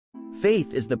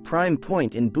Faith is the prime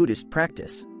point in Buddhist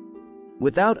practice.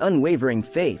 Without unwavering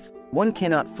faith, one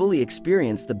cannot fully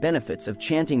experience the benefits of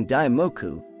chanting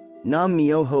Daimoku, Nam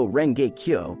Myoho Renge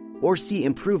Kyo, or see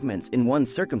improvements in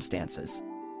one's circumstances.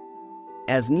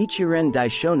 As Nichiren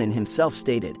Daishonin himself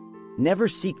stated, never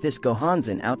seek this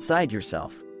Gohanzen outside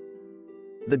yourself.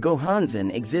 The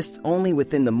Gohanzen exists only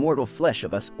within the mortal flesh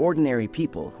of us ordinary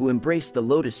people who embrace the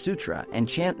Lotus Sutra and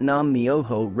chant Nam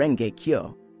Myoho Renge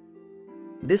Kyo.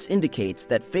 This indicates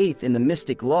that faith in the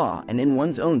mystic law and in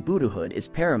one's own Buddhahood is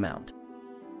paramount.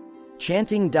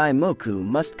 Chanting Daimoku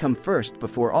must come first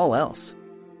before all else.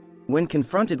 When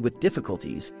confronted with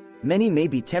difficulties, many may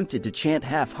be tempted to chant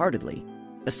half-heartedly,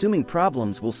 assuming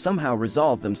problems will somehow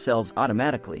resolve themselves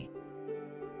automatically.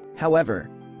 However,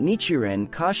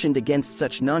 Nichiren cautioned against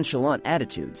such nonchalant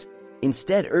attitudes,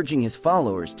 instead urging his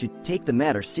followers to take the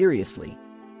matter seriously,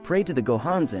 pray to the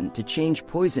Gohanzen to change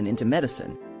poison into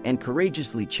medicine, and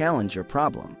courageously challenge your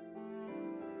problem.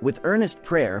 With earnest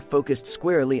prayer focused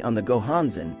squarely on the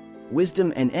Gohanzen,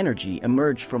 wisdom and energy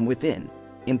emerge from within,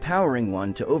 empowering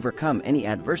one to overcome any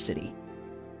adversity.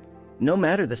 No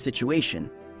matter the situation,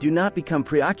 do not become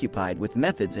preoccupied with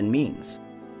methods and means.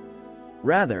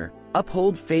 Rather,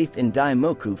 uphold faith in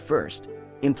Daimoku first,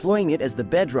 employing it as the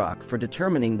bedrock for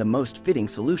determining the most fitting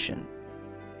solution.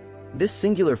 This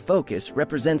singular focus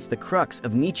represents the crux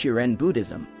of Nichiren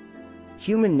Buddhism.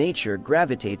 Human nature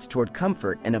gravitates toward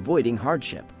comfort and avoiding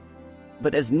hardship.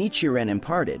 But as Nichiren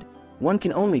imparted, one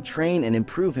can only train and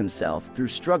improve himself through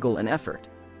struggle and effort.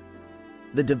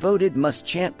 The devoted must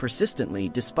chant persistently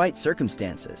despite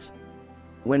circumstances.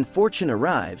 When fortune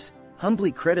arrives,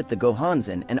 humbly credit the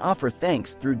Gohanzen and offer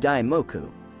thanks through Daimoku.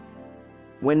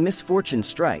 When misfortune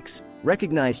strikes,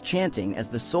 recognize chanting as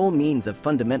the sole means of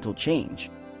fundamental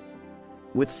change.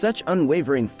 With such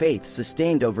unwavering faith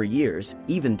sustained over years,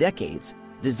 even decades,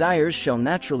 desires shall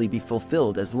naturally be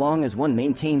fulfilled as long as one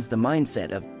maintains the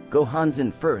mindset of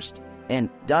Gohanzen first and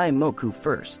Daimoku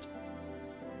first.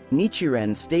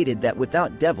 Nichiren stated that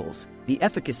without devils, the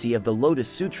efficacy of the Lotus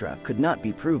Sutra could not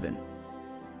be proven.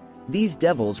 These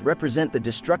devils represent the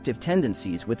destructive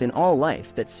tendencies within all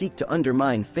life that seek to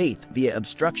undermine faith via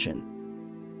obstruction.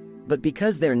 But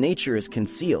because their nature is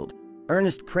concealed,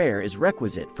 earnest prayer is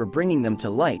requisite for bringing them to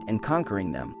light and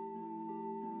conquering them.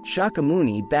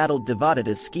 Shakyamuni battled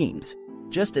Devadatta's schemes,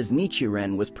 just as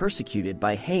Nichiren was persecuted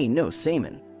by Hei no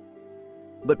Seimin.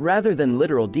 But rather than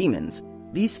literal demons,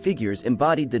 these figures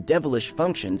embodied the devilish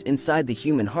functions inside the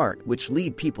human heart which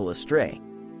lead people astray.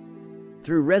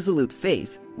 Through resolute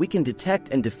faith, we can detect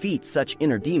and defeat such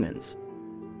inner demons.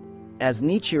 As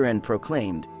Nichiren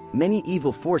proclaimed, many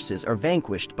evil forces are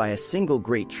vanquished by a single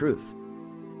great truth.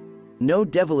 No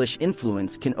devilish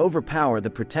influence can overpower the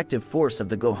protective force of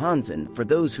the Gohanzen for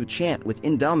those who chant with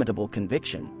indomitable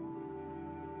conviction.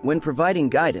 When providing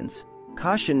guidance,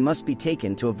 caution must be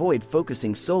taken to avoid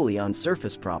focusing solely on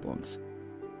surface problems.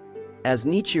 As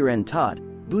Nichiren taught,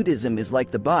 Buddhism is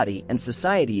like the body and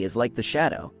society is like the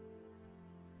shadow.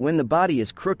 When the body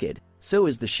is crooked, so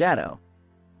is the shadow.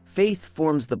 Faith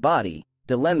forms the body,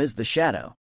 dilemmas the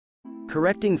shadow.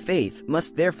 Correcting faith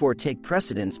must therefore take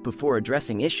precedence before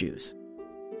addressing issues.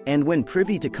 And when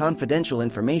privy to confidential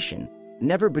information,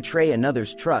 never betray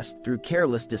another's trust through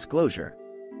careless disclosure.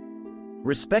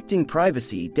 Respecting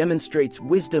privacy demonstrates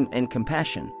wisdom and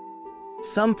compassion.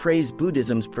 Some praise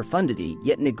Buddhism's profundity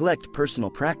yet neglect personal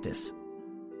practice.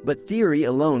 But theory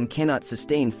alone cannot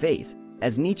sustain faith,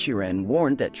 as Nichiren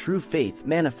warned that true faith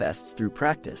manifests through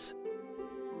practice.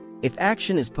 If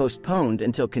action is postponed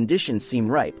until conditions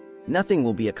seem ripe, nothing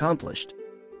will be accomplished.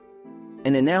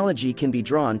 An analogy can be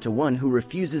drawn to one who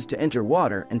refuses to enter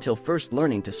water until first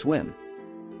learning to swim.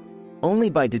 Only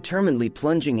by determinedly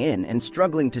plunging in and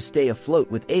struggling to stay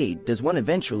afloat with aid does one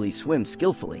eventually swim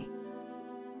skillfully.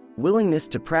 Willingness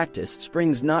to practice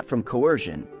springs not from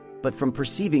coercion, but from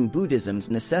perceiving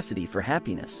Buddhism's necessity for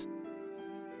happiness.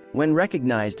 When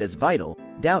recognized as vital,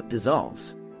 doubt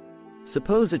dissolves.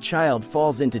 Suppose a child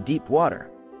falls into deep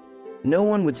water. No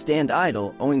one would stand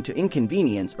idle owing to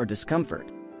inconvenience or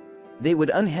discomfort. They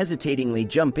would unhesitatingly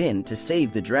jump in to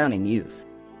save the drowning youth.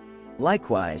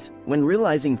 Likewise, when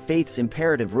realizing faith's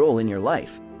imperative role in your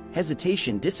life,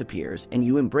 hesitation disappears and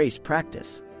you embrace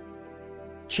practice.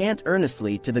 Chant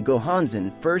earnestly to the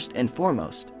Gohanzen first and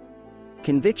foremost.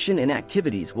 Conviction and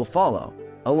activities will follow,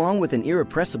 along with an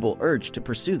irrepressible urge to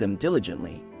pursue them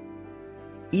diligently.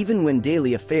 Even when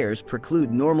daily affairs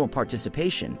preclude normal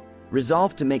participation,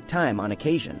 resolve to make time on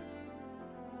occasion.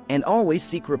 And always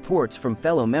seek reports from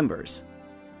fellow members.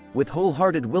 With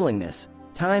wholehearted willingness,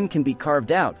 time can be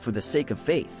carved out for the sake of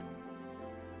faith.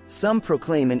 Some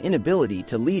proclaim an inability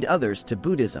to lead others to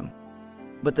Buddhism.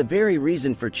 But the very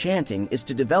reason for chanting is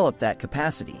to develop that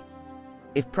capacity.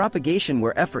 If propagation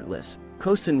were effortless,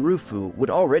 Kosen Rufu would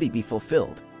already be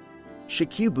fulfilled.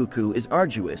 Shikyubuku is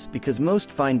arduous because most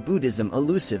find Buddhism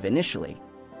elusive initially.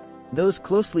 Those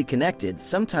closely connected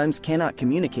sometimes cannot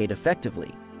communicate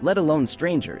effectively, let alone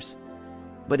strangers.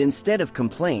 But instead of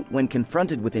complaint when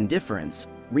confronted with indifference,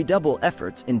 redouble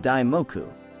efforts in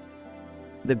Daimoku.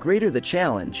 The greater the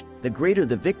challenge, the greater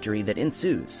the victory that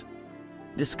ensues.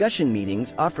 Discussion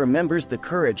meetings offer members the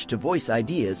courage to voice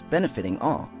ideas benefiting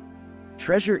all.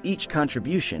 Treasure each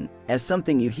contribution, as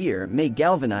something you hear may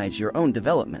galvanize your own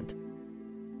development.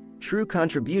 True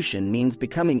contribution means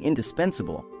becoming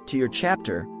indispensable to your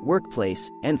chapter, workplace,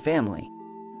 and family.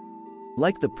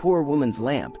 Like the poor woman's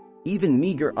lamp, even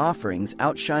meager offerings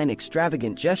outshine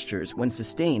extravagant gestures when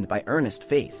sustained by earnest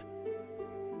faith.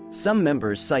 Some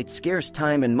members cite scarce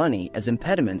time and money as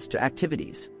impediments to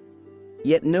activities.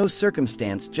 Yet no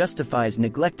circumstance justifies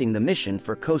neglecting the mission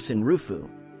for Kosen Rufu.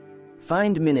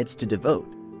 Find minutes to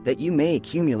devote, that you may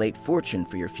accumulate fortune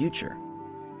for your future.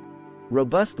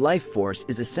 Robust life force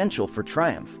is essential for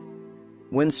triumph.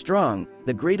 When strong,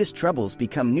 the greatest troubles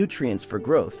become nutrients for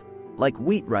growth, like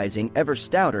wheat rising ever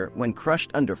stouter when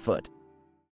crushed underfoot.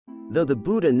 Though the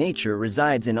Buddha nature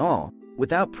resides in all,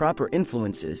 without proper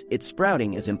influences its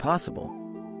sprouting is impossible.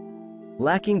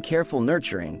 Lacking careful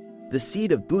nurturing, the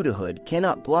seed of Buddhahood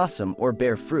cannot blossom or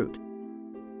bear fruit.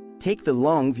 Take the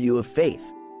long view of faith.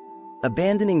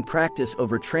 Abandoning practice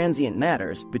over transient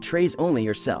matters betrays only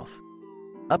yourself.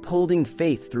 Upholding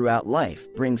faith throughout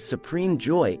life brings supreme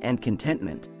joy and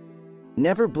contentment.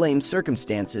 Never blame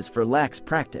circumstances for lax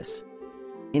practice.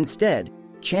 Instead,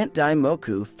 chant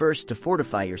Daimoku first to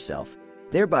fortify yourself,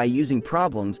 thereby using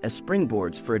problems as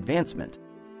springboards for advancement.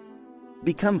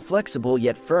 Become flexible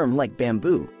yet firm like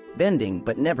bamboo, bending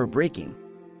but never breaking.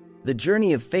 The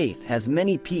journey of faith has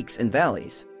many peaks and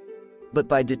valleys. But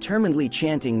by determinedly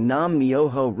chanting Nam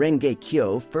Myoho Renge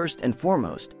Kyo first and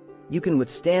foremost, you can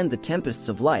withstand the tempests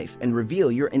of life and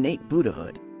reveal your innate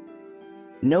Buddhahood.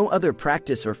 No other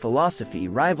practice or philosophy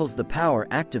rivals the power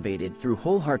activated through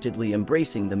wholeheartedly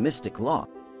embracing the mystic law.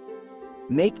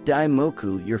 Make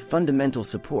Daimoku your fundamental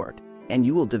support, and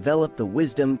you will develop the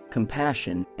wisdom,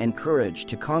 compassion, and courage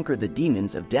to conquer the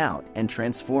demons of doubt and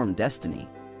transform destiny.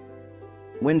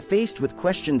 When faced with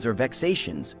questions or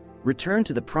vexations, return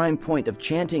to the prime point of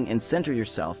chanting and center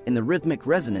yourself in the rhythmic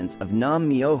resonance of Nam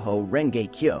Myoho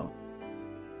Renge Kyo.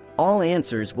 All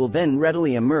answers will then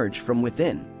readily emerge from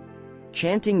within.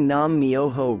 Chanting Nam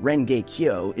Myoho Renge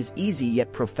Kyo is easy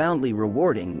yet profoundly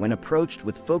rewarding when approached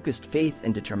with focused faith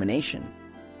and determination.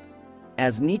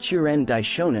 As Nichiren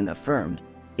Daishonin affirmed,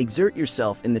 exert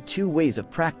yourself in the two ways of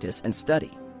practice and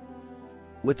study.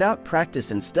 Without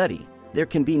practice and study, there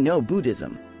can be no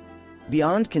Buddhism.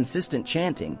 Beyond consistent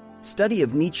chanting, study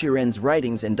of Nichiren's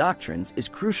writings and doctrines is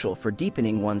crucial for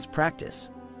deepening one's practice.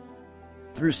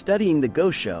 Through studying the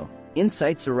Gosho,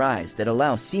 insights arise that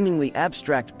allow seemingly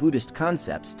abstract Buddhist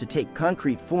concepts to take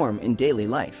concrete form in daily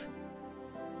life.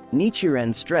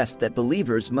 Nichiren stressed that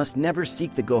believers must never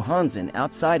seek the Gohonzon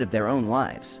outside of their own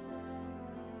lives.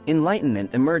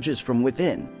 Enlightenment emerges from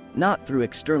within, not through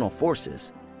external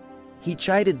forces. He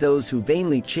chided those who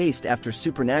vainly chased after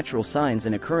supernatural signs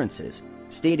and occurrences,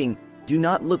 stating, "Do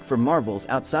not look for marvels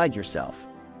outside yourself.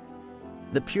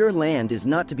 The pure land is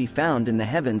not to be found in the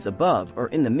heavens above or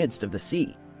in the midst of the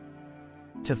sea.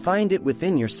 To find it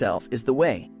within yourself is the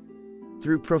way."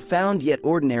 Through profound yet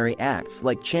ordinary acts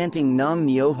like chanting Nam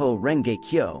Myoho Renge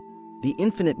Kyo, the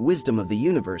infinite wisdom of the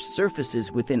universe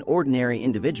surfaces within ordinary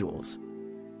individuals.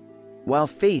 While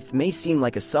faith may seem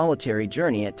like a solitary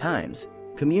journey at times,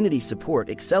 community support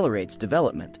accelerates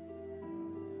development.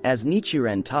 As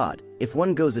Nichiren taught, if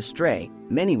one goes astray,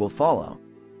 many will follow.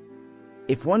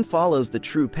 If one follows the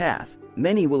true path,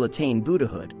 many will attain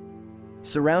Buddhahood.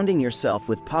 Surrounding yourself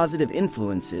with positive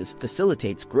influences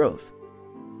facilitates growth.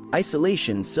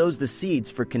 Isolation sows the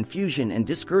seeds for confusion and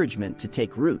discouragement to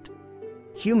take root.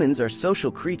 Humans are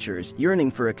social creatures yearning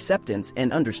for acceptance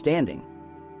and understanding.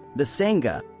 The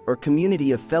Sangha, or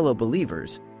community of fellow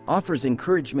believers, offers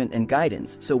encouragement and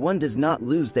guidance so one does not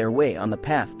lose their way on the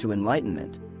path to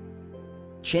enlightenment.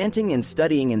 Chanting and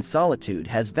studying in solitude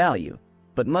has value,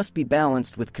 but must be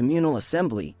balanced with communal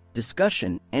assembly,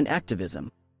 discussion, and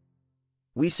activism.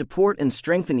 We support and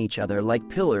strengthen each other like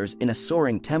pillars in a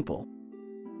soaring temple.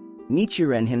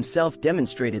 Nichiren himself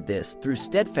demonstrated this through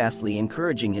steadfastly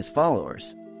encouraging his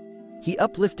followers. He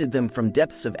uplifted them from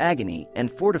depths of agony and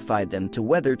fortified them to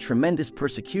weather tremendous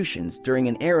persecutions during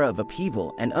an era of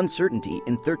upheaval and uncertainty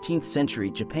in 13th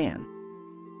century Japan.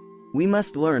 We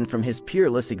must learn from his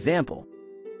peerless example.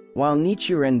 While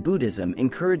Nichiren Buddhism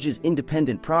encourages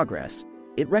independent progress,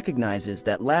 it recognizes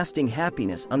that lasting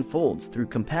happiness unfolds through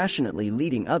compassionately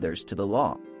leading others to the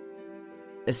law.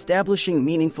 Establishing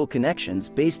meaningful connections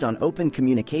based on open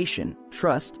communication,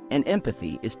 trust, and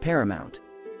empathy is paramount.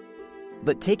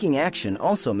 But taking action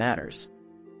also matters.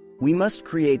 We must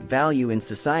create value in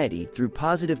society through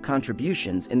positive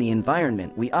contributions in the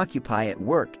environment we occupy at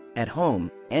work, at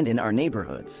home, and in our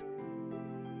neighborhoods.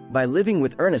 By living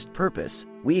with earnest purpose,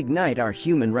 we ignite our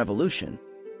human revolution.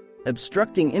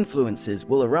 Obstructing influences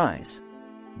will arise.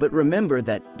 But remember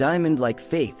that diamond-like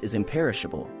faith is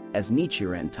imperishable, as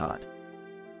Nichiren taught.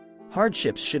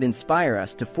 Hardships should inspire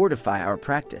us to fortify our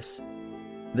practice.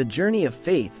 The journey of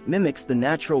faith mimics the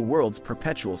natural world's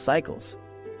perpetual cycles.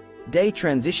 Day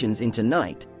transitions into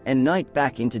night, and night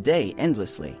back into day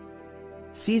endlessly.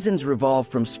 Seasons revolve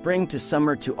from spring to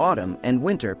summer to autumn and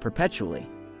winter perpetually.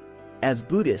 As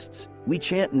Buddhists, we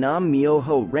chant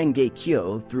Myoho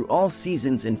Renge through all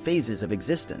seasons and phases of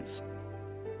existence.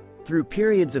 Through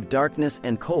periods of darkness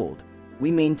and cold, we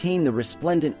maintain the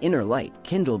resplendent inner light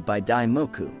kindled by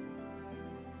Daimoku.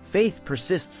 Faith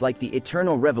persists like the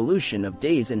eternal revolution of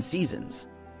days and seasons.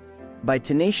 By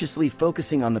tenaciously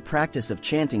focusing on the practice of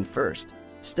chanting first,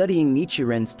 studying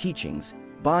Nichiren's teachings,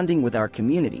 bonding with our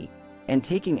community, and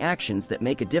taking actions that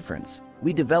make a difference,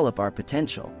 we develop our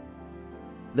potential.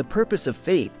 The purpose of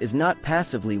faith is not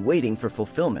passively waiting for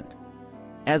fulfillment.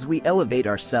 As we elevate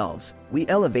ourselves, we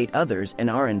elevate others and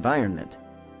our environment.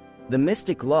 The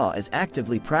mystic law is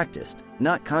actively practiced,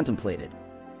 not contemplated.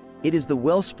 It is the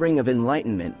wellspring of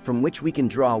enlightenment from which we can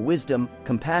draw wisdom,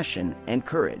 compassion, and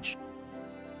courage.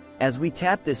 As we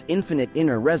tap this infinite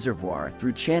inner reservoir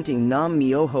through chanting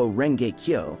Myoho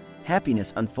Renge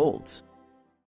happiness unfolds.